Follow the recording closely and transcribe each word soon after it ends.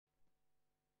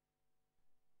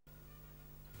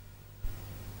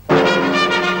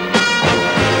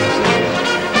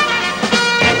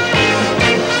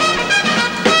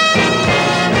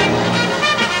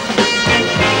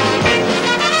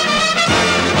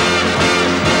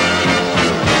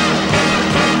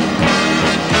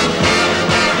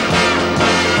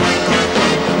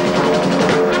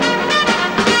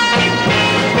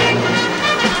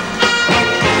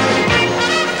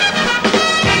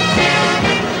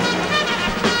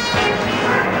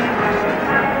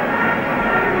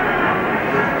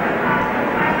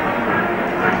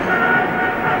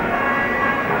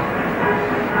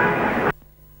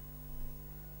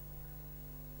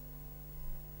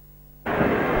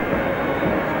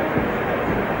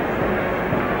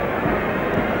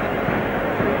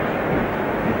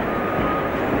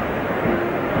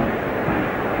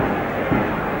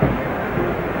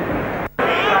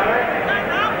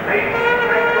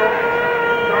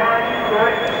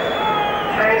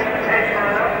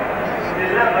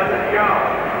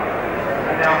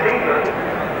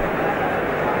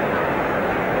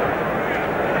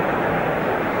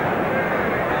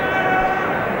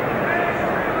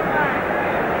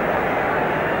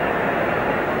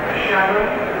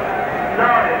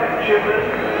9 Chivers,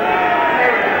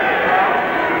 8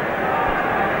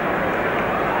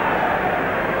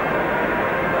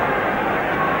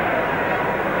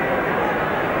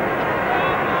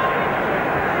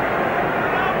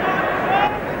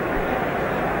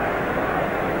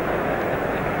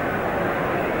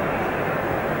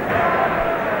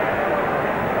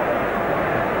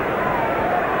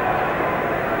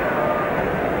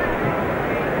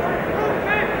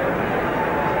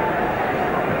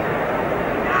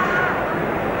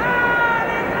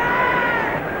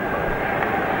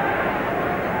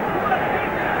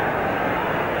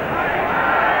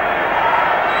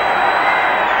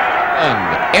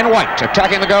 in white,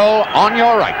 attacking the goal on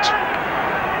your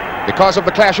right. Because of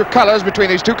the clash of colours between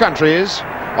these two countries,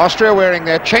 Austria wearing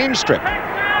their chain strip,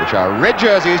 which are red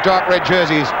jerseys, dark red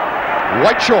jerseys,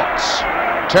 white shorts.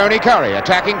 Tony Curry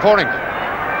attacking for England.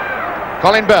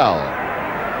 Colin Bell.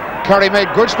 Curry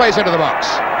made good space into the box.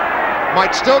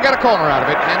 Might still get a corner out of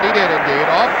it, and he did indeed.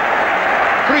 Off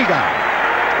Krieger,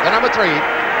 the number 3.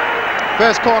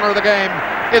 First corner of the game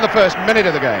in the first minute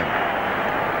of the game.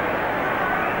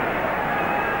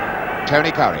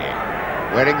 Tony Curry,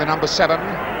 wearing the number 7.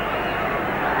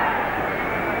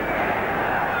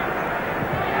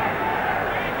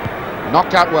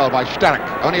 Knocked out well by Stark,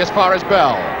 only as far as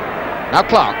Bell. Now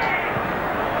Clark.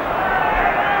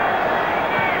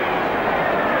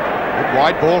 Good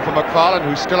wide ball for McFarlane,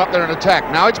 who's still up there in attack.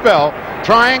 Now it's Bell,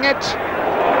 trying it.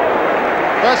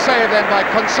 First save then by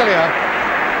Concilia.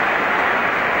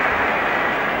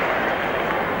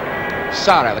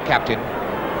 Sara, the captain.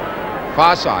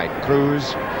 Far side,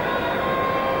 Cruz.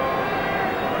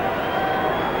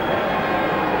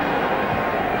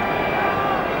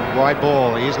 Wide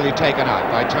ball, easily taken out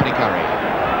by Tony Curry.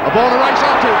 A ball to race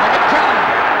onto, and it's Cannon.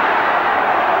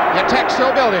 The attack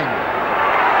still building.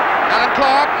 Alan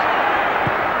Clark.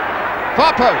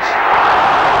 Far post.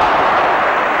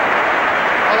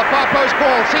 Well, the far post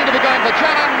ball seemed to be going for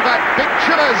Cannon, but Big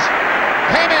Chivers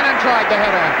came in and tried the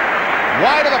header.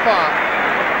 Wide of the far.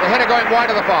 The header going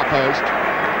wide of the far post.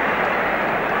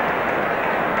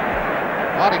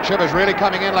 Martin Chivers really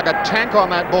coming in like a tank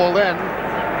on that ball then,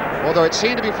 although it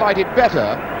seemed to be flighted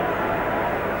better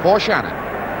for Shannon.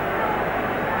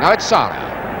 Now it's Sara.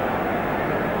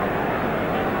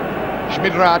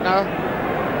 Schmid-Radner.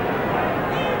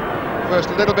 First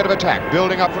a little bit of attack,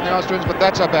 building up from the Austrians, but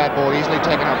that's a bad ball, easily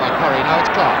taken out by Curry. Now it's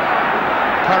Clark.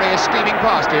 Curry is steaming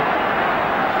past him.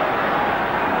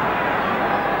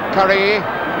 Curry.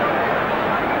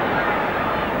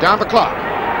 Down for Clark.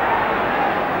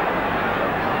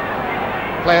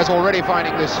 Players already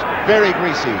finding this very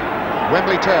greasy.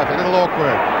 Wembley turf, a little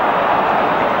awkward.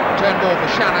 Turn ball for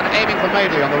Shannon, aiming for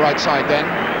Madeley on the right side then.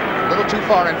 A little too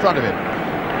far in front of him.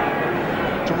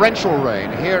 Torrential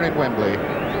rain here in Wembley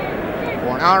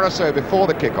for an hour or so before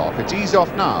the kick-off. It's eased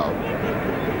off now,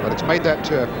 but it's made that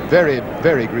turf very,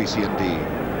 very greasy indeed.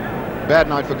 Bad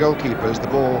night for goalkeepers. The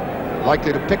ball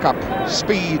likely to pick up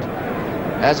speed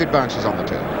as it bounces on the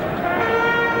turf.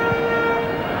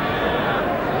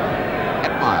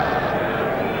 Ettmeyer.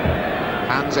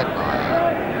 Hans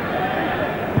Ettmeyer.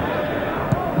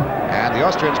 And the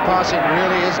Austrians' passing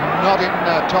really is not in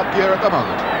top gear at the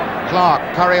moment. Clark,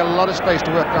 Curry, a lot of space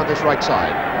to work down this right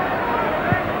side.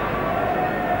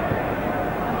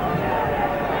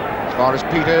 As far as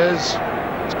Peters,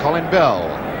 it's Colin Bell.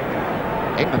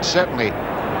 England certainly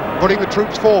putting the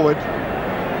troops forward.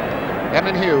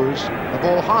 Emlyn Hughes, the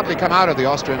ball hardly come out of the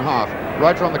Austrian half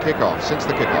right from the kickoff, since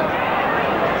the kickoff.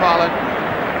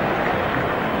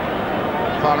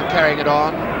 McFarlane carrying it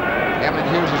on. Emlyn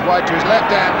Hughes is wide to his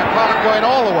left, and McFarlane going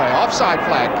all the way. Offside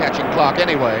flag catching Clark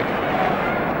anyway.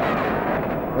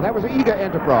 Well, that was an eager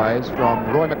enterprise from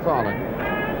Roy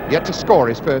McFarlane, yet to score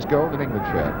his first goal in England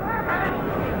shirt.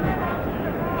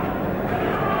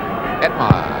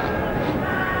 Ettmeyer.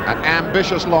 An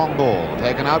ambitious long ball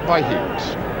taken out by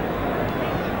Hughes.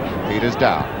 Peters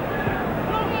down.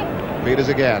 Peters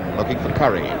again, looking for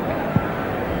Curry.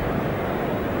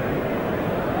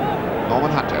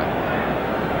 Norman Hunter.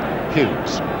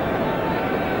 Hughes.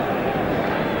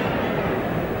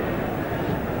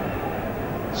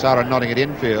 Sara nodding it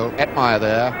infield. Ettmeyer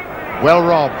there. Well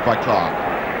robbed by Clark.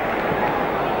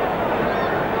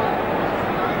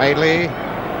 Madeley.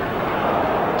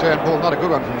 Turn ball, not a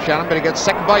good one from Shannon, but he gets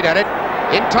second bite at it.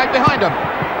 In tight behind him.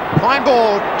 Fine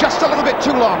ball, just a little bit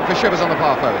too long for Chivers on the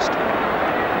far post.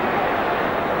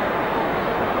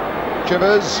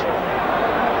 Chivers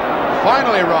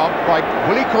finally robbed by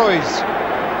Willy Cruyz.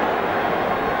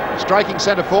 Striking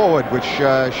centre forward, which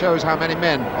shows how many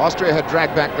men Austria had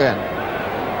dragged back then.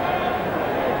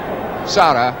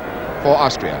 Sara for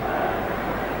Austria.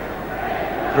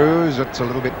 Cruz, it's a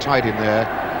little bit tight in there.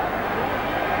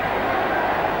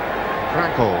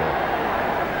 Krankel.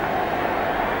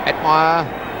 Etmeyer.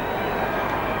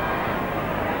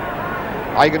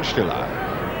 Eigenstiller.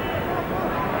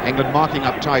 England marking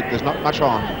up tight, there's not much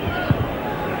on.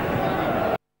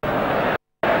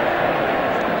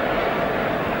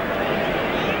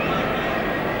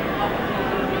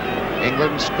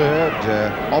 England spurred,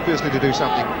 obviously, to do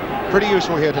something pretty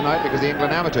useful here tonight, because the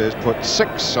England amateurs put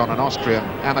 6 on an Austrian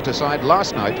amateur side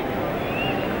last night.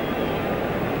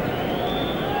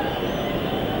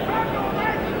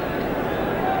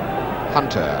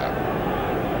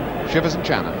 Hunter. Shivers and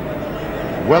Shannon.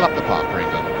 Well up the park for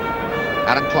England.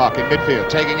 Alan Clark in midfield,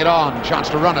 taking it on. Chance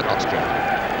to run at Austria.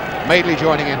 Madeley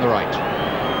joining in the right.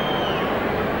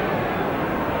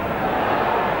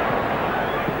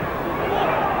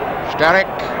 Starek.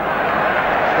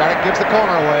 Starek gives the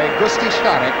corner away. Gusti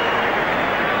Starek.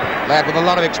 Lad with a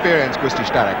lot of experience, Gusti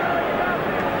Starek.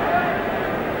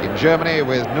 In Germany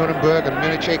with Nuremberg and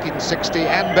Munich in 60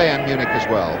 and Bayern Munich as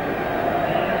well.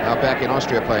 Now back in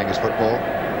Austria playing his football.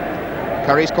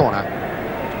 Curry's corner.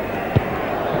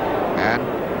 And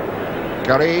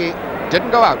Curry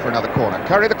didn't go out for another corner.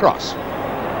 Curry the cross.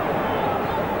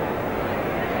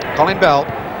 Colin Bell.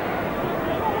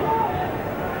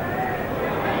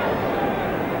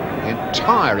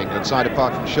 Entire England side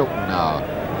apart from Shilton now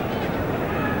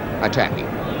attacking.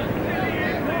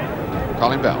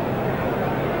 Colin Bell.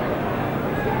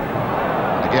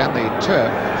 Again the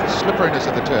turf, the slipperiness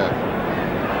of the turf.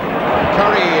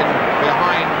 Curry in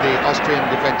behind the Austrian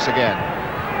defence again.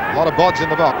 A lot of bods in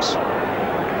the box.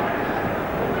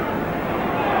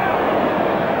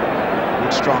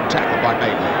 Good strong tackle by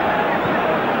Madeley.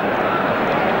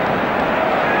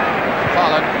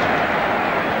 Farland.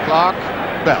 Clark.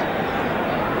 Bell.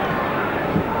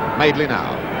 Madeley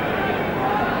now.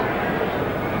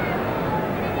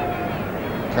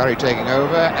 Curry taking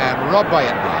over and robbed by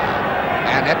Etmeyer.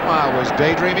 And Etmeyer was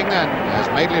daydreaming then as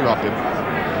Madeley robbed him.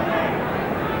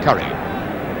 Curry.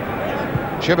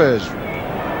 Shivers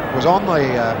was on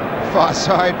the far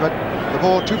side, but the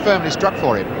ball too firmly struck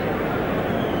for him.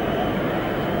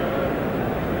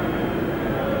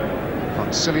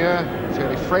 Concilia,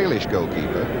 fairly frailish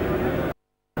goalkeeper.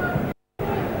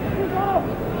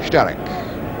 Starek.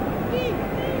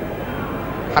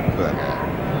 Hattenberger.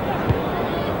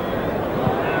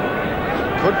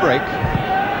 Good break.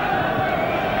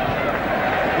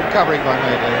 Good covering by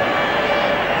Madeley.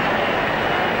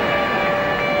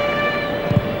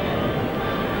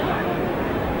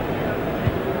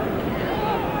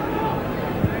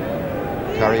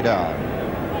 Curry down.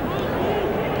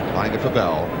 Finding it for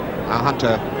Bell. Now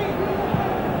Hunter.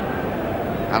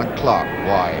 Alan Clark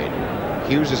wide.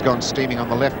 Hughes has gone steaming on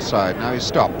the left side. Now he's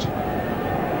stopped.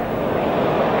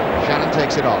 Shannon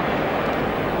takes it on.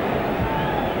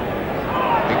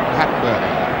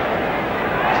 Hattenberger.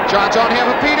 Chance on here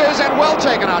for Peters, and well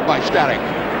taken out by Starek.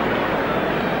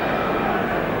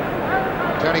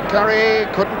 Tony Curry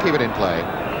couldn't keep it in play.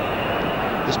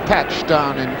 This patch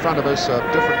down in front of us of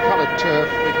different coloured turf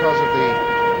because of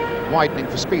the widening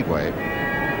for speedway.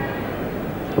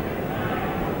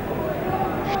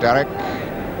 Starek.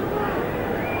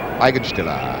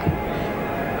 Eigenstiller.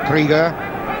 Krieger.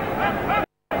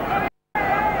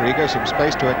 Krieger, some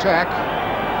space to attack.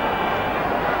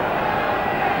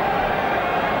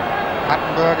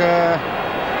 Hattenberger.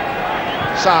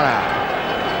 Sara.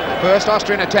 The first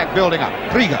Austrian attack building up.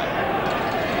 Krieger.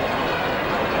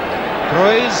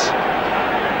 Cruz.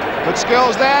 Good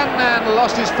skills then, and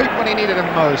lost his feet when he needed them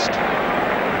most.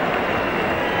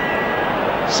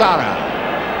 Sara.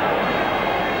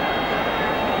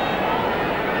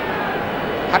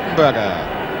 Hattenberger.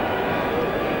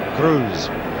 Cruz.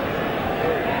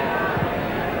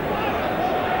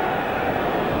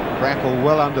 Krankel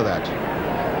well under that.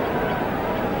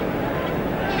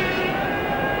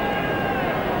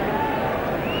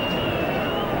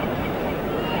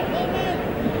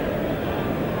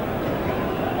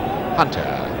 Hunter.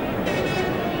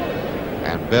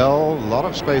 And Bell, a lot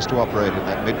of space to operate in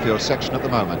that midfield section at the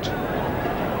moment.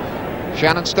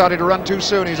 Shannon started to run too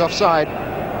soon, he's offside.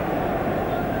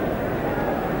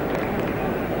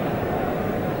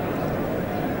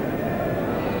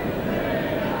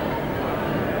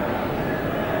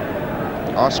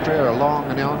 Austria, a long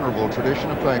and honourable tradition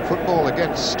of playing football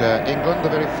against England, the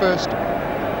very first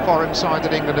foreign side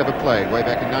that England ever played. Way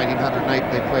back in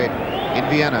 1908, they played in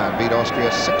Vienna and beat Austria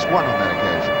 6-1 on that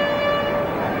occasion.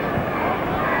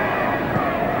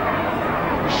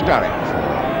 Starek for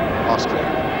Austria.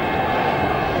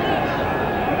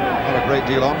 Not a great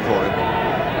deal on for him.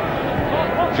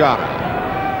 Jara.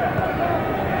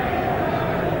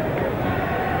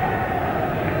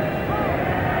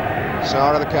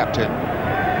 Sara, the captain.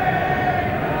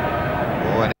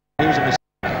 Oh, and Hughes a mistake.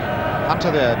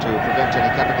 Hunter there to prevent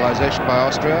any capitalisation by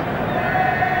Austria.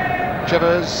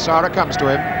 Chivers, Sara comes to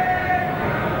him.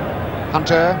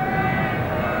 Hunter.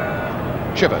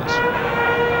 Chivers.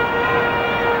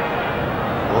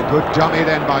 Oh, good dummy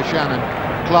then by Shannon.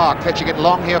 Clark fetching it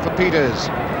long here for Peters.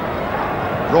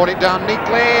 Brought it down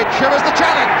neatly. Chivers the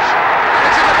challenge. And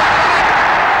it's in the back.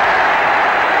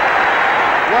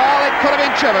 Well, it could have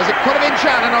been Chivers. It could have been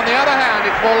Shannon. On the other hand,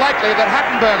 it's more likely that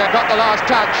Hattenberger got the last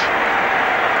touch.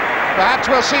 Perhaps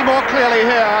we'll see more clearly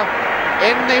here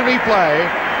in the replay.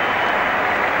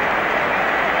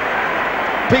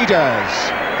 Peters,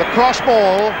 the cross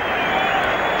ball.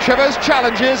 Chivers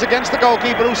challenges against the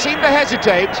goalkeeper, who seemed to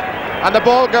hesitate, and the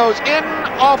ball goes in,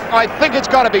 off. I think it's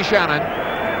got to be Shannon.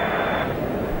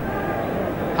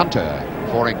 Hunter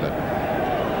for England.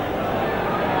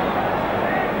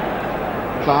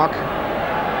 Clark.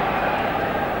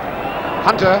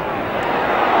 Hunter.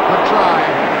 Good try.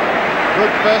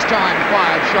 Good first time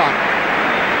fired shot.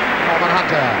 Norman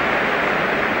Hunter.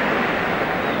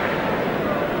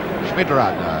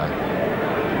 Schmidradner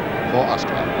for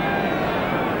Austria.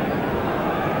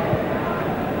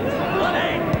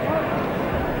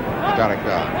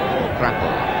 Director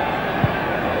Krankel,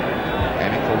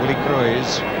 aiming for Willie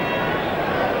Cruyz.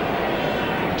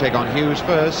 Take on Hughes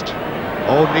first.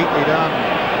 Oh, neatly done.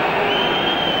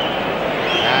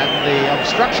 And the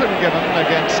obstruction given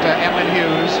against Emlyn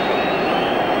Hughes.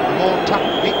 The ball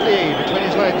tucked neatly between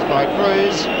his legs by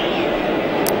Cruyz.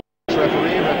 The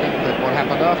referee reckoned that what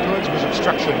happened afterwards was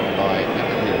obstruction by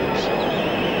Emlyn Hughes.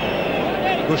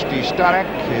 Gusti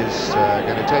Starek is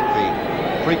going to take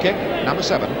the free kick, number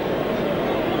 7.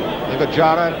 They've got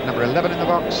Jara, number 11 in the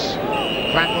box,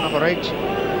 Krankel, number 8,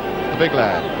 the big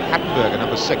lad, Hattenberger,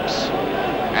 number 6,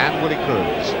 and Willie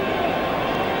Cruyz.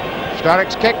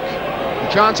 Starek's kick, the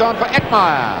chance on for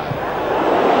Etmeyer.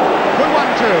 Good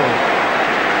 1-2.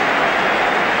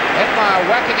 Etmeyer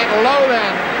whacking it low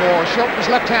then for Shilton's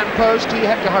left-hand post. He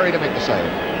had to hurry to make the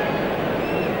save.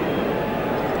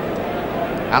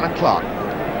 Alan Clark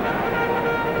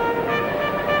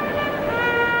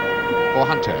for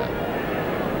Hunter.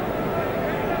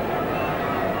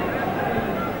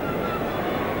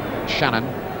 Shannon.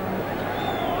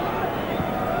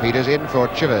 Peters in for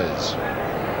Chivers.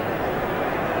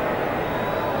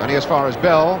 Only as far as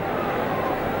Bell.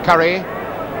 Curry.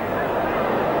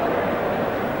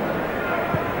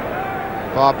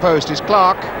 Far post is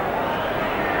Clark.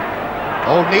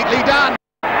 Oh, neatly done.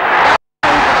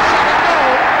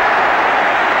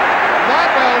 That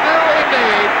will do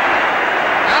indeed.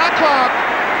 Alan Clark.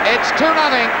 It's 2-0.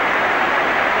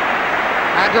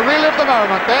 And to relive the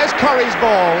moment, there's Curry's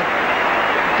ball.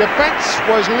 Defence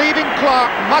was leaving Clark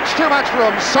much too much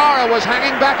room. Sara was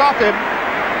hanging back off him.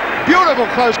 Beautiful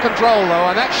close control though,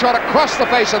 and that shot across the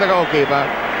face of the goalkeeper.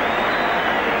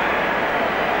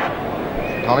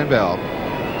 Colin Bell.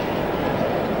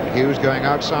 Hughes going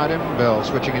outside him. Bell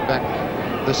switching it back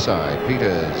this side.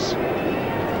 Peters.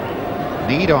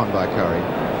 Kneed on by Curry.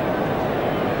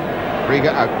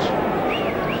 Krieger out.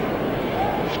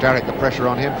 Starek the pressure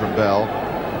on him from Bell.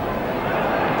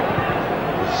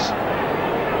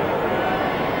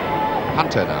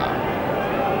 Hunter now.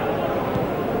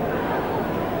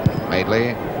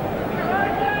 Madeley.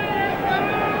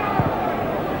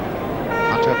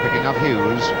 Hunter picking up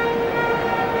Hughes.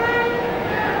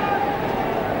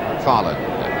 Farland.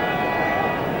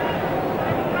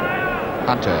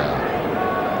 Hunter.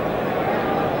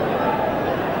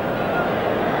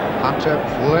 Hunter,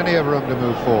 plenty of room to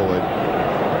move forward.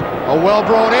 Oh, well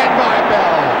brought in by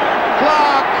Bell.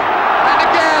 Clark, and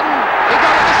again, he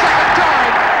got it the second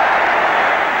time.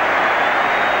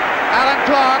 Alan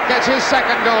Clark gets his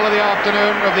second goal of the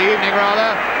afternoon, of the evening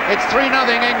rather. It's 3-0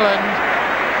 England.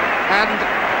 And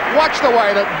watch the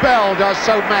way that Bell does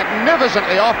so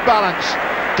magnificently off balance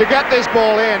to get this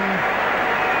ball in.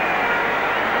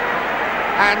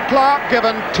 And Clark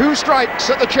given 2 strikes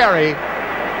at the cherry.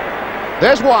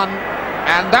 There's one,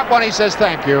 and that one he says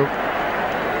thank you.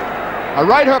 A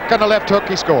right hook and a left hook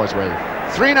he scores with.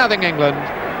 3-0 England,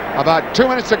 about 2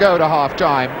 minutes to go to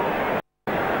half-time.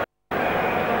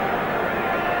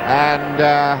 And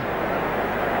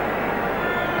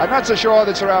I'm not so sure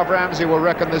that Sir Alf Ramsey will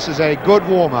reckon this is a good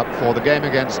warm-up for the game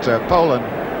against Poland.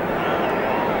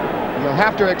 You'll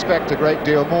have to expect a great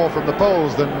deal more from the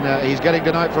Poles than he's getting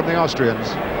tonight from the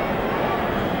Austrians.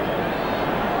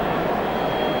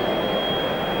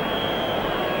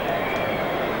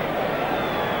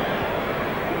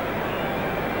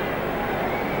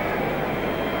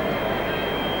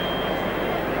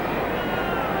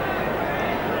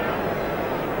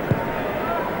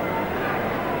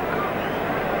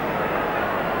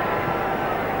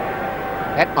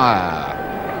 Hetmeyer.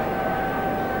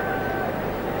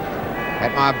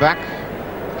 Hetmeyer back.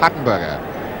 Hattenberger.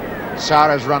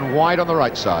 Sara's run wide on the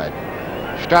right side.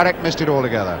 Starek missed it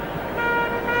altogether.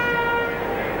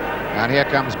 And here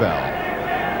comes Bell.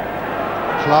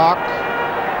 Clark.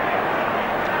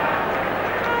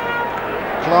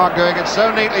 Clark doing it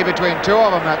so neatly between two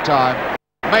of them that time.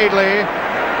 Madeley.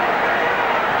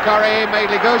 Curry.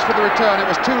 Madeley goes for the return. It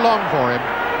was too long for him.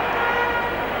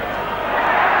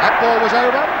 That ball was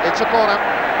over. It's a corner.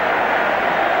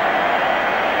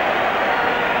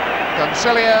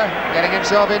 Concilia getting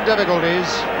himself in difficulties.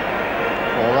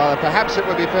 Or rather, perhaps it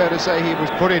would be fair to say he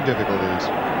was put in difficulties.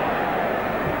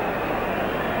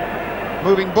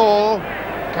 Moving ball.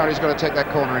 Curry's got to take that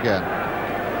corner again.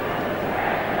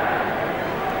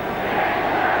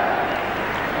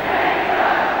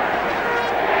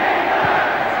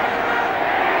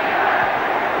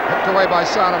 Hooked away by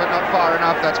Sala, but not far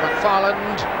enough. That's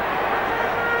McFarland.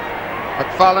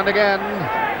 McFarland again.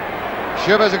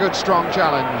 Shivers a good strong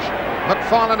challenge.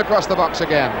 McFarland across the box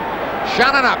again.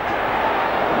 Shannon up.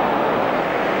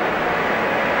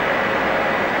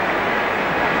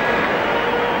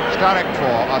 Starek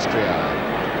for Austria.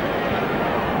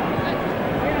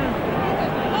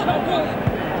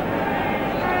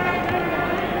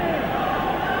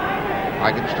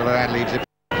 Eichensteller leaves it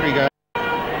for Krieger.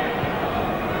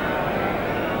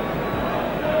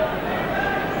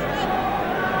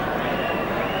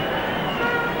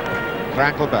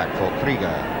 Krankel back for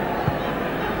Krieger.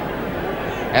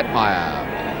 Hetmeyer.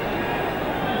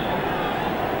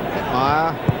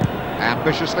 Hetmeyer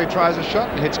ambitiously tries a shot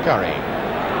and hits Curry.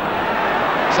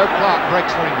 So Clark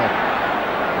breaks for England.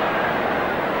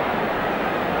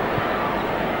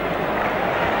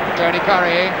 Tony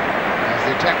Curry, as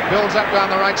the attack builds up down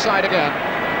the right side again.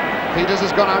 Peters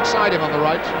has gone outside him on the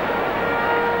right.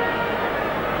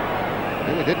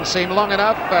 It didn't seem long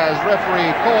enough, as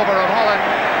referee Corver of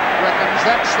Holland reckons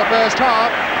that's the first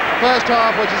half. First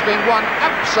half which has been won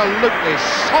absolutely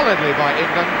solidly by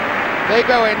England. They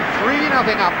go in 3-0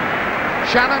 up.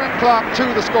 Shannon and Clark,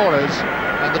 two the scorers.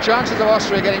 And the chances of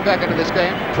Austria getting back into this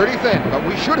game, pretty thin. But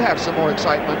we should have some more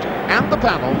excitement and the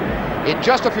panel in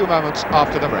just a few moments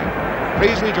after the break.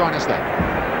 Please rejoin us then.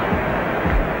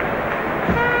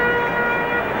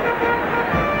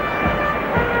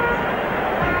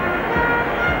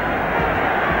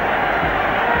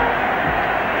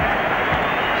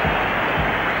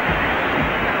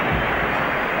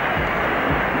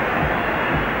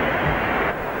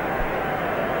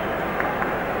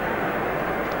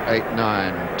 Eight,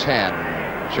 9, 10.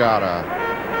 Jara.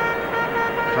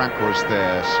 Franco is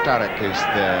there. Starek is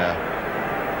there.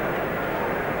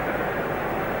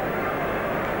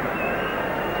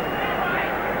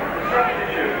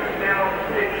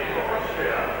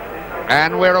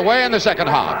 And we're away in the second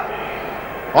half.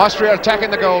 Austria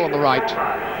attacking the goal on the right.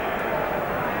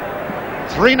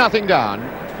 3-0 down.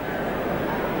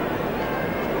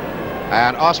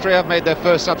 And Austria have made their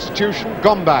first substitution.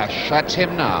 Gombash, that's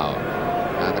him now.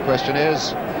 And the question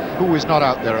is, who is not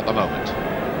out there at the moment?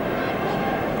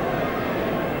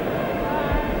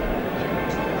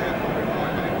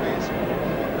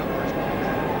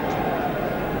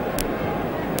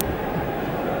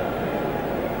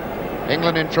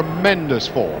 England in tremendous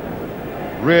form,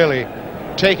 really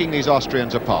taking these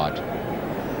Austrians apart.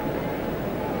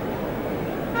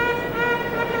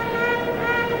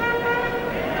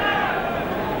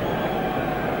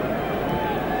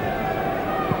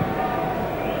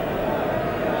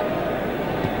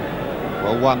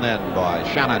 Well, won then by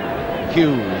Shannon,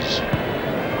 Hughes,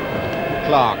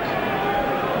 Clark.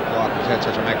 Clark has had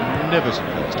such a magnificent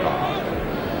first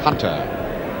half. Hunter.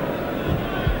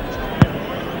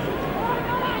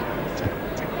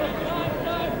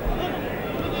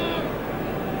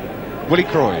 Willy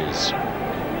Kroes.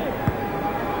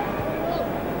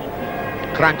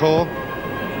 Krankel.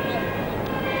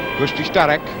 Gusti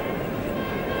Starek.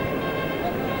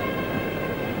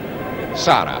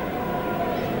 Sara.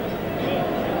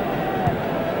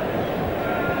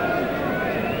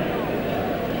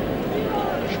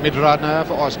 Schmid-Radner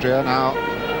for Austria, now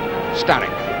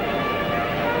Starek.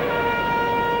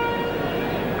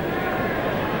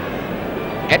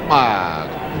 Hetmeyer.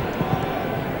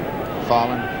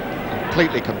 Fallen.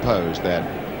 Completely composed then.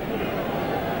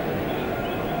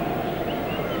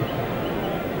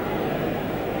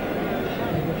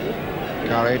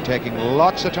 Curry taking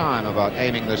lots of time about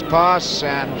aiming this pass,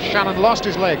 and Shannon lost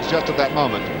his legs just at that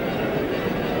moment.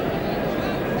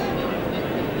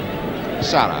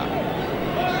 Sara.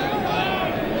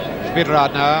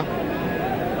 Schmid-Radner.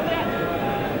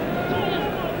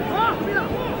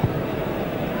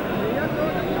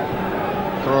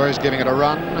 Croy's giving it a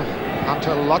run.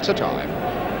 Hunter lots of time.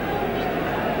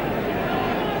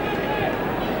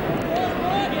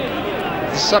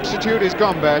 The substitute is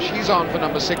Gombash. He's on for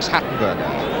number 6, Hattenberger.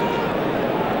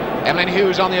 Emlyn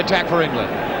Hughes on the attack for England.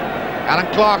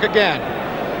 Alan Clark again.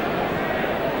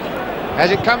 Has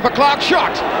it come for Clark?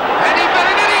 Shot! And he got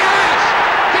it, and he has!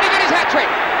 Did he get his hat-trick?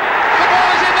 The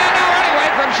ball is in there now anyway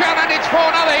from Shannon. It's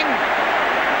 4-0.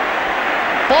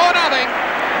 4-0.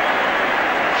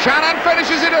 Shannon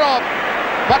finishes it off.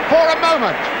 But for a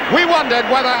moment, we wondered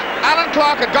whether Alan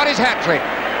Clark had got his hat-trick.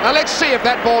 Now let's see if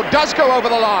that ball does go over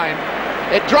the line.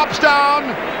 It drops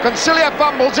down. Concilia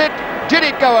fumbles it. Did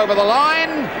it go over the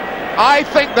line? I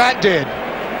think that did.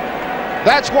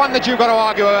 That's one that you've got to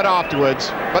argue about afterwards.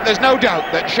 But there's no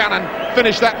doubt that Shannon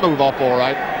finished that move off all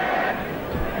right.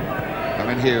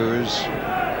 Emlyn Hughes.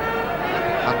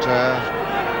 Hunter.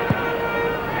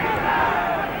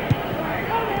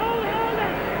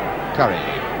 Curry.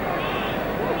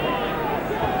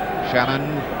 Shannon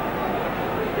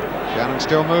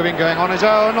still moving, going on his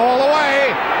own all the way.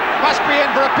 Must be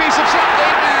in for a piece of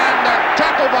something, and a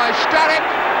tackle by Starek.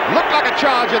 Looked like a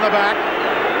charge in the back.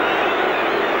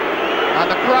 And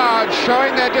the crowd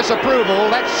showing their disapproval.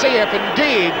 Let's see if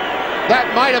indeed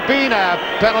that might have been a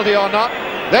penalty or not.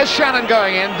 There's Shannon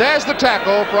going in. There's the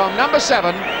tackle from number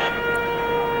 7.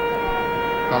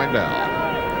 Colin Bell.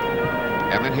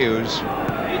 Emlyn Hughes.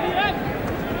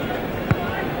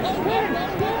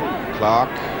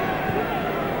 Clark.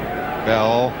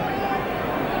 Bell.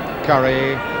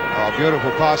 Curry. Oh,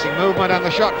 beautiful passing movement, and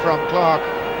the shot from Clark.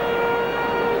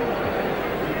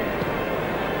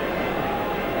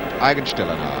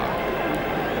 Eigenstiller now.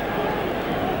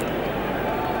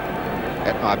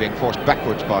 Etmar being forced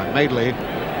backwards by Madeley.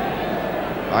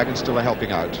 Eigenstiller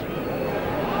helping out.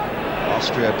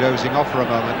 Austria dozing off for a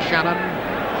moment. Shannon,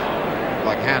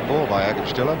 like handball by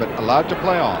Eigenstiller, but allowed to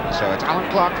play on. So it's Alan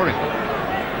Clark for England.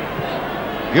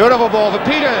 Beautiful ball for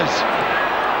Peters.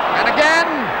 And again,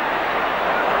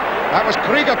 that was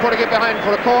Krieger putting it behind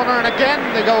for a corner. And again,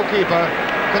 the goalkeeper,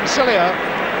 Concilia,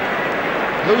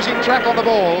 losing track on the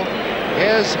ball.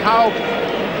 Here's how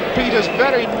Peters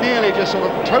very nearly just sort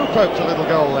of toe poked a little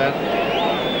goal then.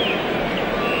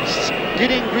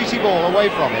 Skidding greasy ball away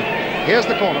from him. Here's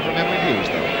the corner from Emlyn Hughes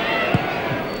though.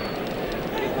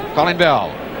 Colin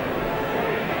Bell.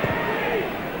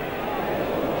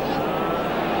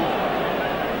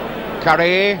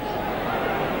 Curry.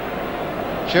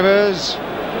 Shivers.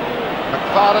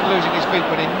 McFarlane losing his feet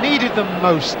when he needed them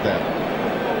most then.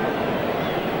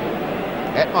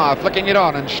 Etmar flicking it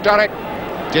on, and Starek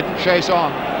didn't chase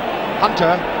on.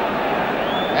 Hunter.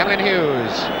 Emlyn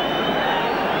Hughes.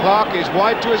 Clark is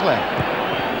wide to his left.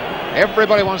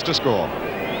 Everybody wants to score.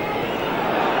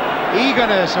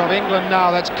 Eagerness of England now.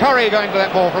 That's Curry going for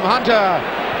that ball from Hunter.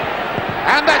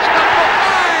 And that's number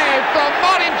 5 from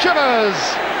Martin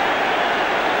Chivers.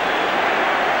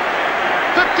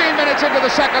 15 minutes into the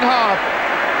second half.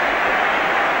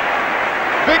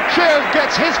 Big Chiv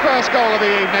gets his first goal of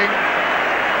the evening.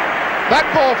 That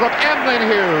ball from Emlyn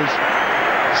Hughes,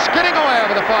 skidding away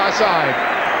over the far side.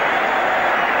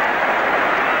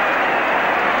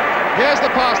 Here's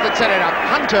the pass that set it up.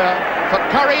 Hunter for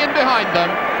Curry in behind them.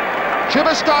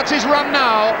 Chivers starts his run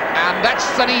now, and that's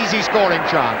an easy scoring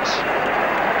chance.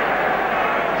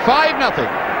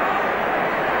 5-0.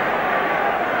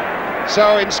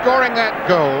 So in scoring that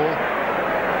goal,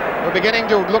 we're beginning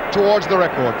to look towards the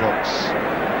record books.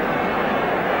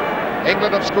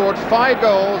 England have scored 5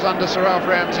 goals under Sir Alf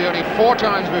Ramsey only 4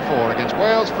 times before, against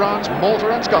Wales, France, Malta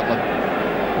and Scotland.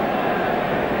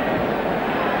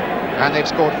 And they've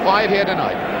scored 5 here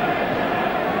tonight.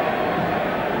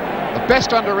 The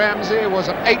best under Ramsey was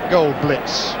an 8-goal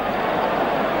blitz,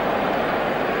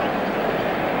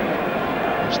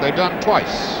 which they've done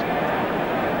twice.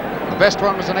 The best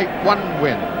one was an 8-1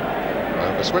 win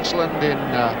over Switzerland in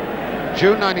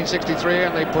June 1963,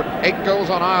 and they put 8 goals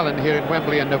on Ireland here in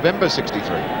Wembley in November 63.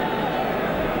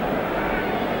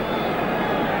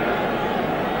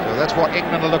 So that's what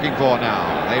England are looking for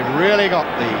now. They've really got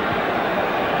the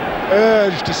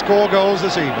urge to score goals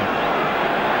this evening,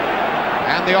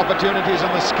 and the opportunities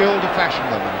and the skill to fashion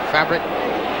them and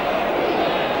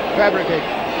fabricate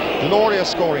glorious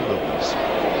scoring movements.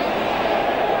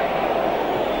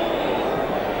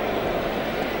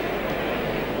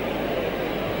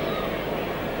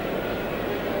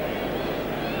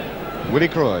 Willie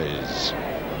Croy's.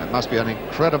 That must be an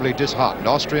incredibly disheartened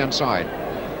Austrian side.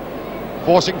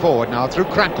 Forcing forward now through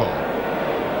Krankel.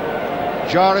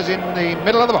 Jar is in the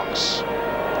middle of the box.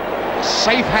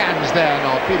 Safe hands there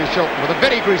now, Peter Shilton with a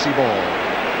very greasy ball.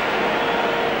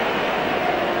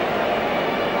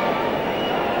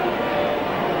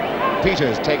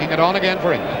 Peters taking it on again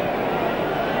for England.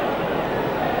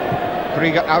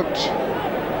 Krieger out.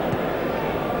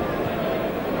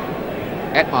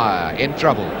 Edmeyer in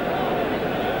trouble.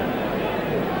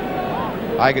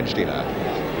 Eigenstieler.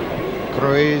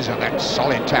 Cruz, and that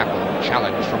solid tackle.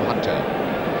 Challenge from Hunter.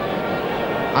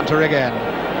 Hunter again.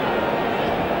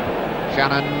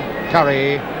 Shannon,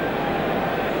 Curry.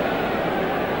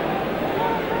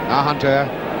 Now Hunter.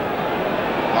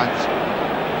 Once.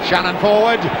 Shannon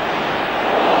forward.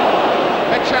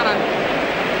 Big Shannon.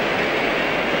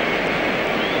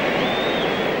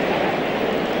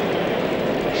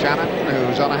 Shannon,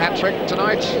 who's on a hat-trick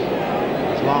tonight,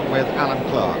 along with Alan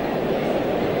Clark.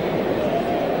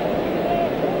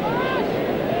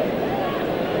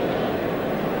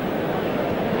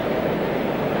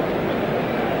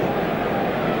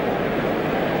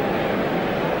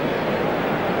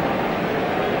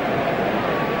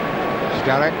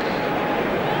 Garrick,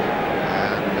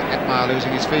 and Edmeyer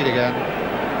losing his feet again.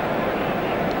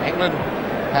 England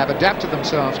have adapted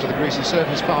themselves to the greasy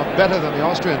surface far better than the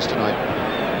Austrians tonight.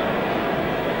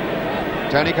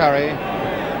 Tony Curry,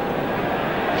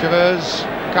 Shivers,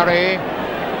 Curry,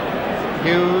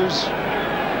 Hughes,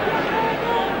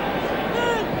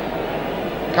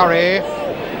 Curry,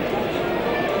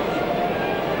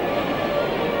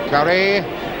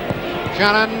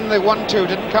 Shannon. The 1-2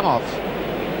 didn't come off.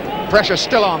 Pressure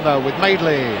still on, though, with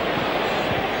Madeley.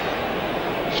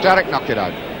 Starek knocked it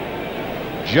out.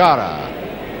 Jara.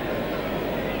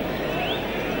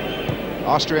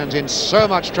 Austrians in so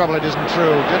much trouble it isn't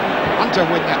true. Didn't Hunter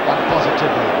win that one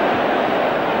positively?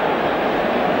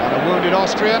 And a wounded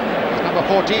Austrian is number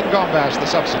 14, Gombash, the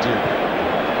substitute.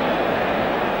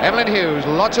 Evelyn Hughes,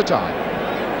 lots of time.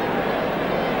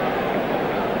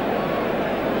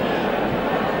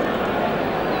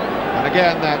 And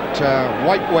again, that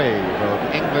white wave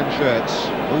of England shirts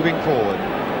moving forward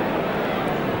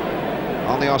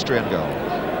on the Austrian goal.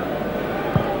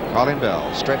 Colin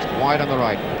Bell stretched wide on the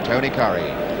right. Tony Curry.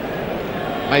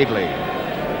 Madeley.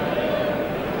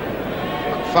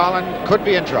 McFarlane could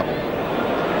be in trouble.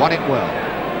 Won it well.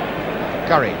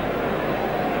 Curry.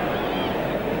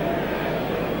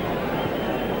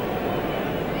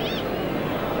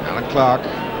 Alan Clark.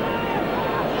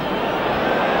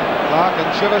 Clark,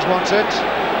 and Shivers wants it.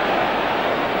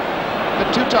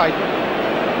 But too tight.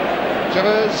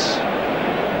 Shivers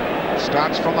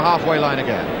starts from the halfway line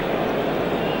again.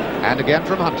 And again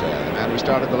from Hunter, the man who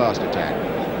started the last attack.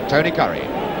 Tony Curry.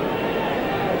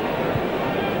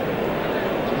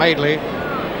 Madeley.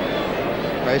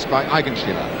 Faced by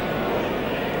Eigenstieler.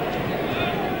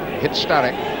 Hits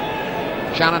Starek.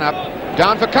 Shannon up.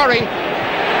 Down for Curry. Number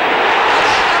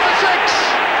 6.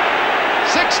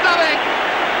 6-0.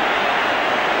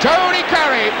 Tony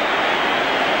Curry.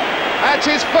 That's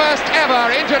his first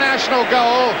ever international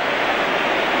goal.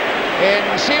 In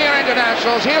senior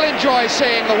internationals, he'll enjoy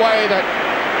seeing the way that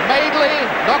Madeley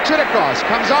knocks it across,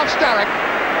 comes off Starek.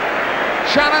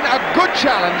 Shannon, a good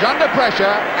challenge under pressure,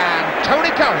 and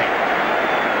Tony Curry,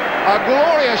 a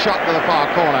glorious shot to the far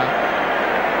corner.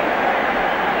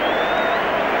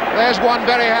 There's one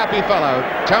very happy fellow,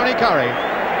 Tony Curry.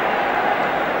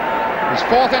 His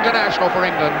 4th international for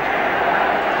England,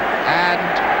 and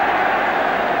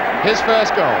his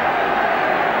first goal.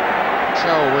 So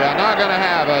we are now going to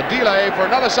have a delay for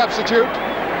another substitute.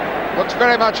 Looks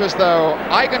very much as though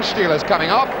Eigenstieler is coming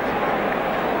off.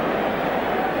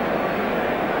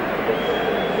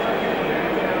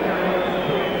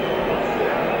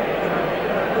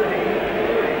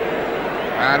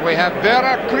 And we have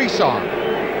Vera Crisson.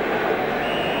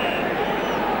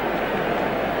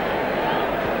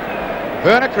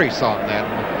 Werner Crisson then.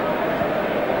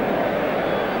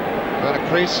 Werner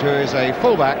Cris, who is a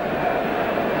fullback.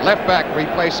 Left back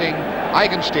replacing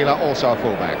Eigenstieler, also a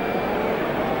fullback.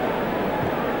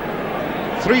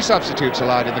 3 substitutes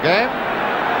allowed in the game.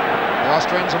 The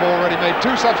Austrians have already made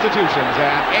 2 substitutions,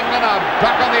 and England are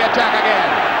back on the attack again.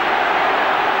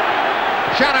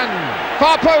 Shannon,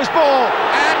 far post ball,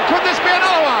 and could this be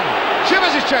another one?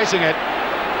 Shivers is chasing it.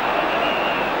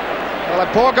 Well, a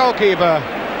poor goalkeeper,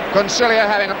 Concilia,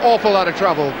 having an awful lot of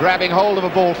trouble grabbing hold of a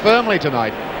ball firmly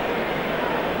tonight.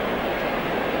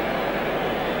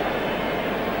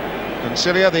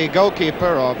 Concilia, the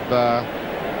goalkeeper of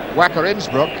Wacker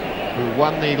Innsbruck, who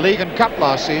won the League and Cup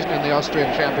last season in the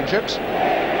Austrian Championships.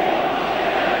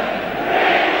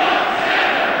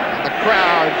 And the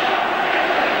crowd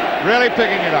really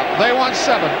picking it up. They want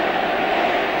 7.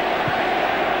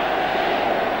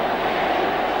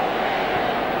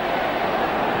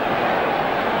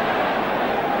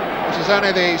 This is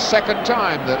only the 2nd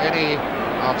time that any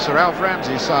of Sir Alf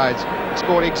Ramsey's sides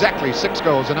scored exactly 6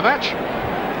 goals in a match.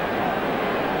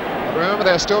 Remember,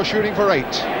 they're still shooting for 8.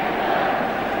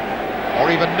 Or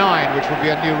even 9, which would be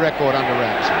a new record under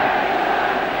Ramsey.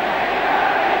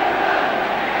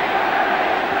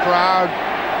 Crowd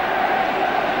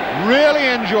really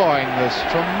enjoying this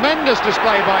tremendous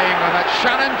display by England. That's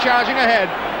Shannon charging ahead.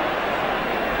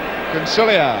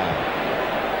 Concilia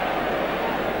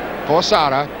for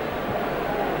Sara.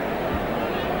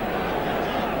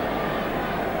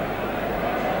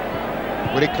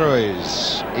 Willie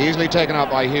Cruz easily taken up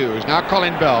by Hughes. Now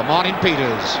Colin Bell, Martin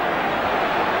Peters.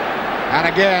 And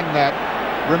again that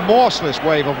remorseless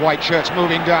wave of white shirts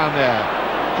moving down there.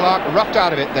 Clark roughed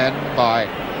out of it then by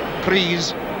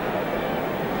Cruz.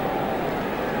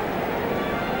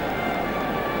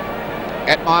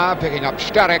 Edmeyer picking up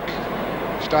Starek.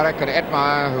 Starek and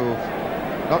Edmeyer,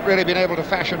 who've not really been able to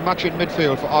fashion much in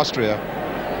midfield for Austria.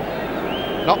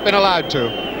 Not been allowed to.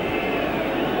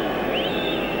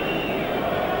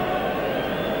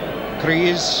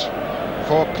 Cruz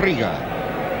for Krieger.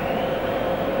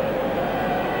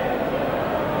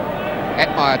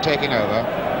 Edmeyer taking over.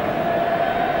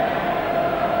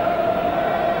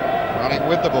 Running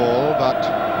with the ball, but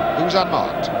who's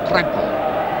unmarked? Krenkel.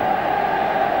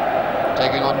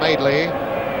 Taking on Madeley.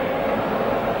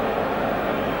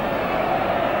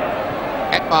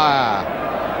 Edmeyer.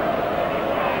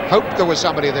 Hoped there was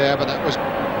somebody there, but that was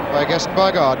by guess and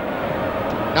by God.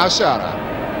 Now Sara.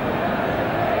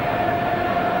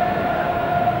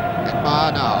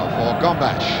 Edmeyer now for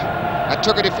Gombash. That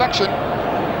took a deflection.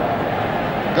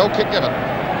 Goal kick given.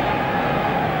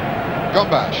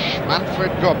 Gombash.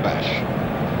 Manfred Gombash.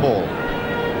 Ball.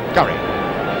 Curry.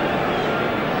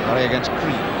 Curry against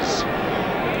Cruz.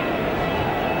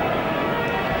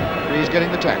 Cruz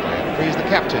getting the tackle in. Cruz the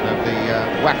captain of the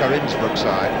Wacker Innsbruck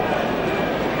side.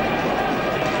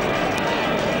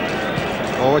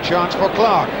 Oh, a chance for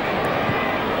Clark.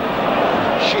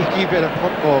 Cheeky bit of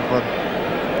football from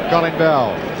Colin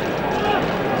Bell.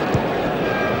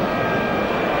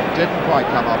 Didn't quite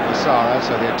come off for Sara,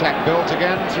 so the attack built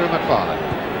again through McFarlane.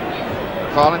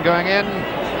 McFarlane going in.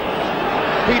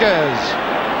 Peters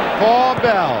for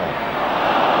Bell.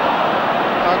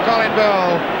 Colin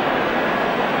Bell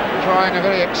trying a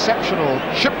very exceptional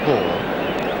chip ball.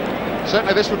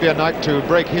 Certainly this would be a night to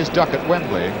break his duck at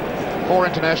Wembley. 4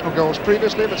 international goals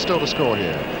previously, but still to score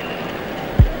here.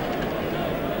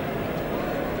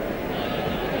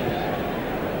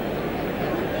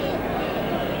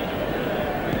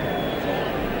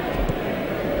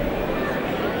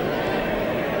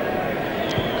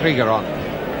 Krieger on.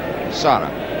 Sara.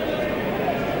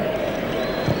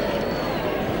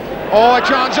 Oh, a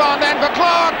chance on then for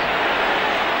Clark.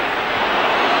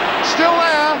 Still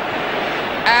there.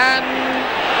 And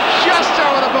just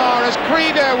over the bar as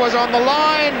Krieger was on the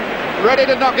line, ready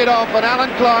to knock it off, and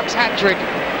Alan Clark's hat-trick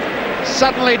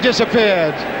suddenly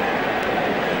disappeared.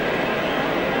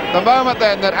 The moment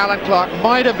then that Alan Clark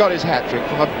might have got his hat-trick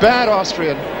from a bad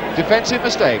Austrian defensive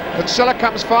mistake. Kinsella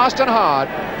comes fast and hard.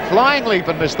 Flying leap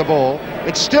and missed the ball.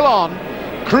 It's still on.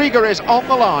 Krieger is on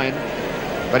the line,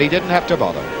 but he didn't have to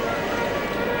bother.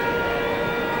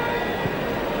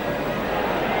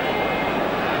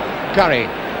 Curry.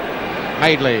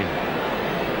 Madeley.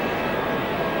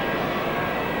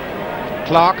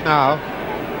 Clark now.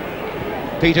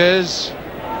 Peters.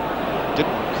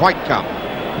 Didn't quite come.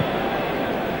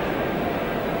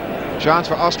 Chance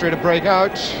for Austria to break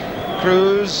out.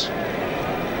 Cruz.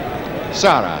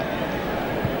 Sara.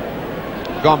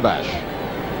 Gombash.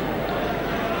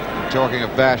 Talking of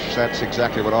bash, that's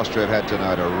exactly what Austria have had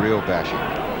tonight, a real bashing.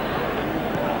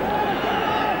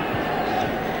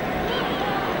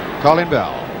 Colin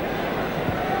Bell.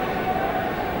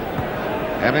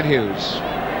 Emin Hughes.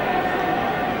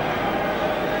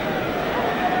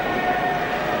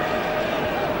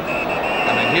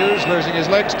 Emin Hughes losing his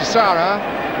legs to Sara.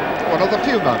 One of the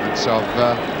few moments of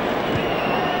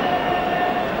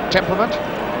temperament.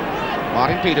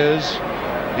 Martin Peters.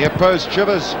 Near post,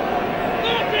 Chivers.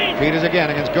 Peters again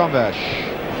against Gombash.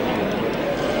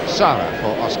 Sara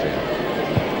for Austria.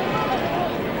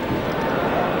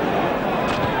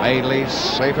 Madeley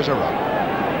safe as a rock.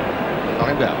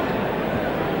 Colin Bell.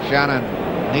 Shannon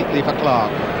neatly for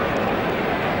Clark.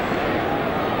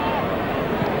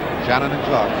 Shannon and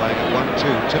Clark playing at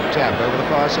 1-2, tip-tap over the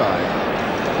far side.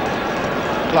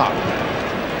 Clark.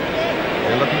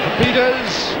 They're looking for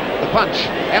Peters. The punch.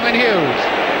 Emin Hughes.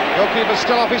 Goalkeeper's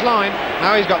still off his line.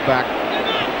 Now he's got back.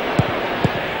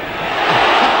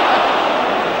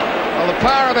 Well, the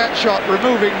power of that shot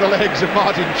removing the legs of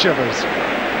Martin Chivers.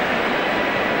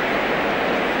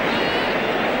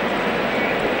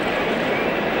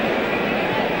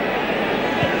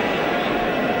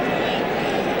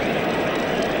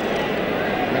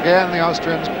 again the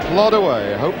Austrians plod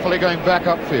away, hopefully going back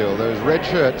upfield. Those red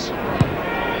shirts,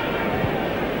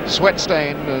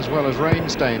 sweat-stained as well as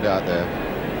rain-stained out there,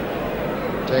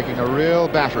 taking a real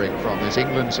battering from this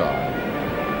England side.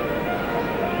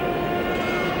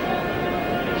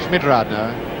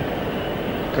 Schmidradner,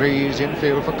 Krees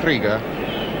infield for Krieger.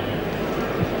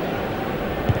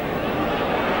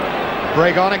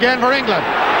 Break on again for England.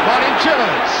 Martin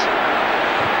Chivers.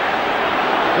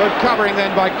 Good covering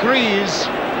then by Krees.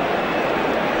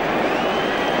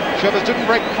 Chivers didn't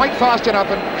break quite fast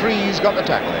enough and Krees got the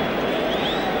tackle in.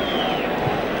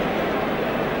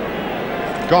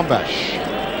 Gombash.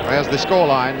 There's the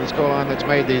scoreline that's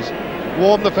made these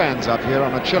warm the fans up here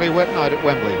on a chilly wet night at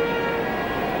Wembley.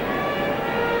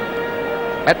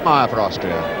 Etmeyer for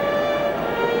Austria.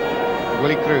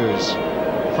 Willy Cruz.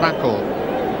 Frankel.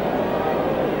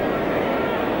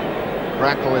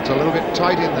 Frankel, it's a little bit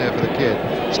tight in there for the kid.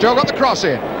 Still got the cross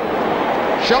in.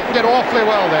 Shelton did awfully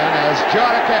well then as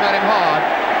Jara came at him hard.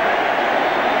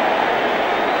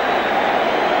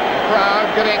 The crowd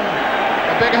giving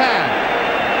a big hand,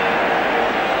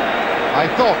 I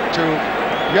thought, to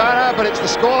Jara, but it's the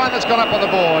scoreline that's gone up on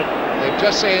the board. They've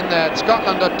just seen that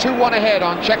Scotland are 2-1 ahead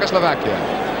on Czechoslovakia.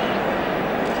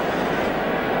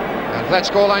 And if that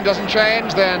scoreline doesn't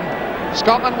change, then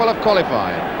Scotland will have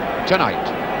qualified tonight.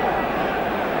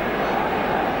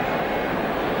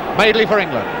 Madeley for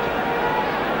England.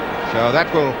 So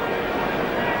that will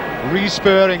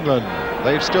re-spur England.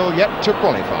 They've still yet to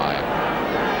qualify.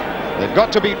 They've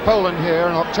got to beat Poland here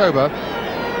in October.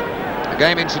 A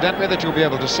game, incidentally, that you'll be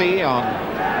able to see on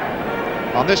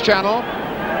this channel.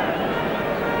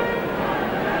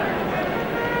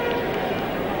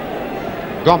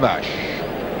 Gombash.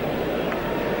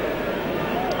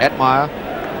 Etmeyer.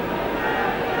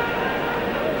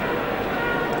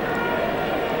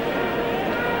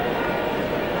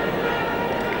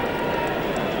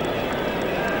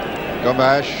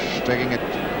 Gombash taking it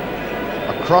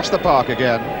across the park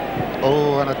again.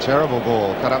 Oh, and a terrible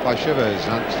ball cut up by Shivers,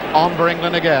 and it's on for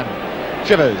England again.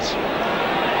 Shivers.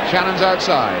 Shannon's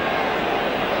outside.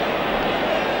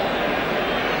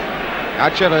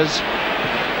 Out Shivers.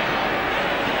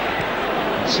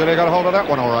 Silly got a hold of that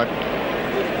one all right.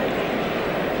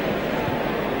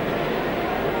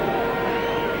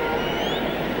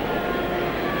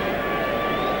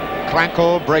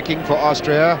 Krankel breaking for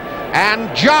Austria.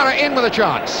 And Jara in with a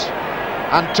chance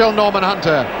until Norman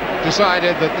Hunter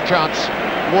decided that the chance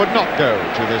would not go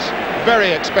to this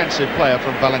very expensive player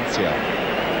from Valencia.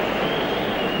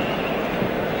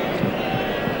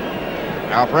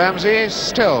 Alf Ramsey,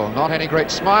 still not any great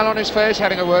smile on his face,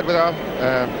 having a word with our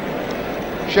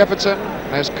Shepherdson.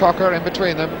 There's Cocker in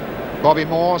between them. Bobby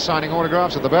Moore signing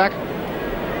autographs at the back.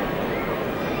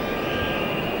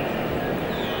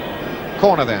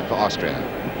 Corner then for Austria.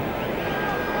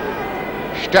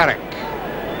 Starek.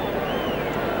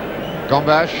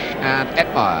 Gombash and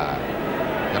Etmeyer.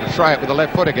 Going to try it with the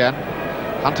left foot again.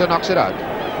 Hunter knocks it out.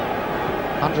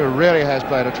 Hunter really has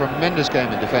played a tremendous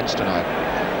game in defence tonight.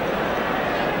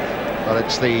 But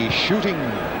it's the shooting,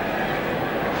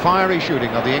 fiery shooting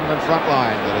of the England front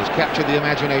line that has captured the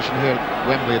imagination here at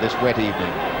Wembley this wet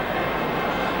evening.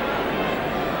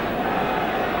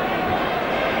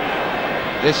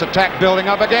 This attack building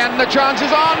up again. The chance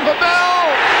is on for Bell.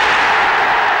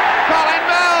 Colin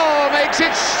Bell makes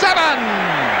it 7.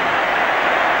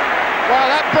 Well,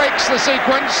 that breaks the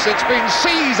sequence. It's been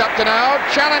C's up to now.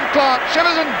 Shannon, Clark,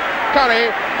 Shivers and Curry,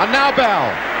 and now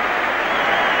Bell.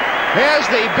 Here's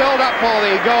the build-up for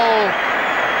the goal.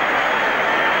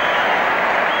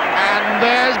 And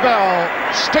there's Bell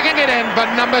sticking it in for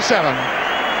number 7.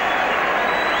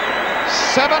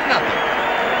 7-0.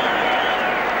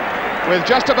 With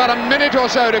just about a minute or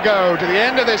so to go to the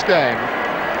end of this game.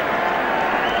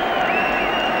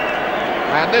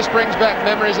 And this brings back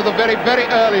memories of the very, very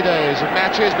early days of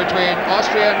matches between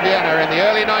Austria and Vienna in the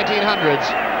early 1900s,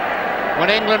 when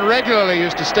England regularly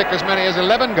used to stick as many as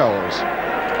 11 goals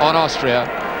on Austria.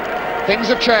 Things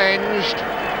have changed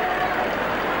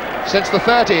since the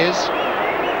 30s.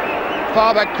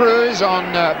 Farback Cruz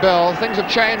on Bell. Things have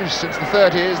changed since the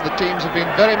 30s. The teams have been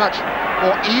very much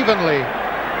more evenly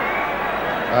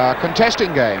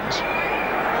contesting games.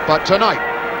 But tonight,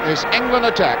 this England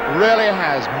attack really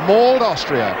has mauled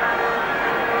Austria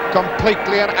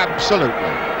completely and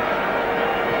absolutely.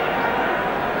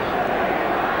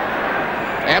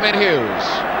 Emin Hughes.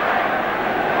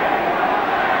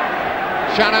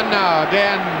 Shannon now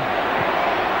again.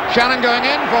 Shannon going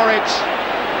in for it.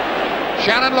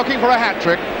 Shannon looking for a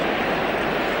hat-trick.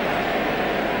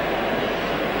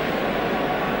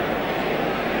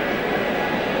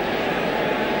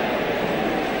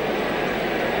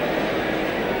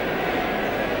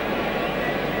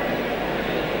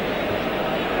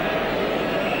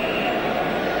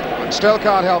 still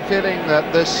can't help feeling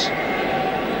that this,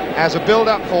 as a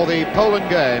build-up for the Poland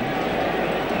game,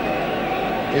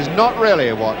 is not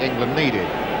really what England needed.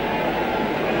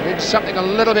 It needs something a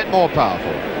little bit more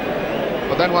powerful.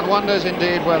 But then one wonders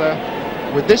indeed whether,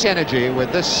 with this energy,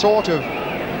 with this sort of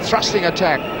thrusting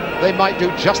attack, they might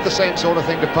do just the same sort of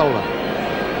thing to Poland.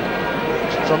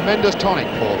 It's a tremendous tonic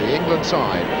for the England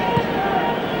side.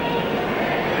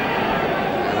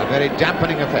 And a very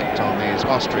dampening effect on these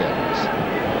Austrians.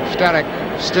 Starek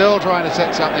still trying to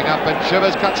set something up, and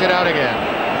Shivers cuts it out again.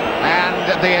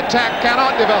 And the attack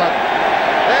cannot develop.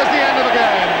 There's the end of the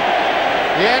game.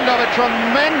 The end of a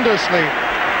tremendously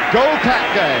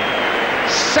goal-packed game.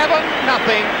 7-0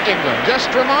 England. Just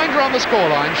reminder on the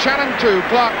scoreline: Shannon 2,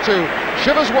 Clark 2,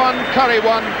 Shivers 1, Curry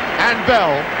 1, and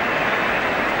Bell.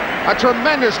 A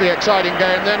tremendously exciting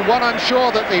game, then one I'm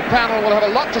sure that the panel will have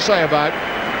a lot to say about.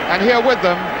 And here with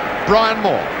them, Brian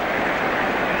Moore.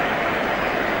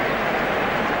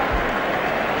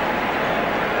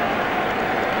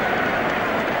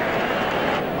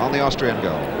 On the Austrian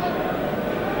goal,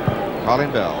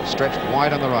 Colin Bell stretched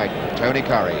wide on the right. Tony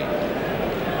Curry,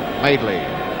 Madeley.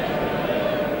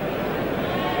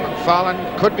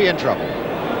 McFarlane could be in trouble.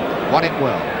 Won it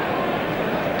well.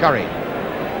 Curry.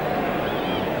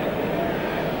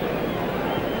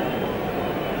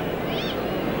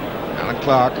 Alan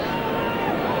Clark.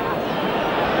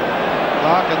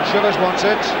 Clark, and Shivers wants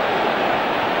it.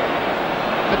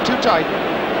 Bit too tight.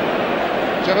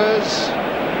 Shivers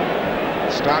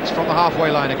starts from the halfway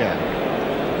line again.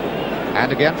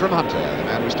 And again from Hunter, the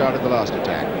man who started the last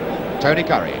attack. Tony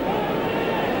Curry.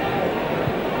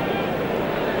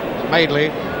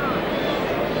 Madeley,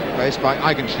 faced by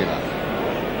Eigenstieler.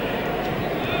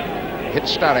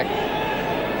 Hits Starek.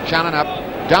 Shannon up.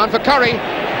 Down for Curry.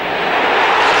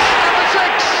 That's number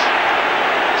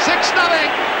 6.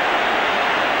 6-0.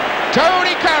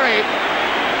 Tony Curry.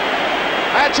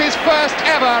 That's his first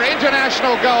ever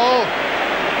international goal.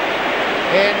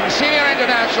 In senior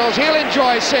internationals, he'll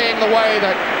enjoy seeing the way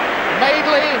that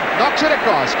Madeley knocks it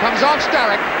across, comes off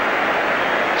Starek.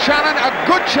 Shannon, a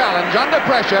good challenge under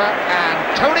pressure, and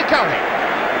Tony Curry,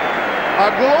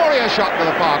 a glorious shot to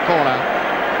the far corner.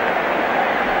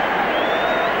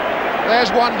 There's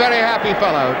one very happy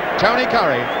fellow, Tony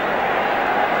Curry.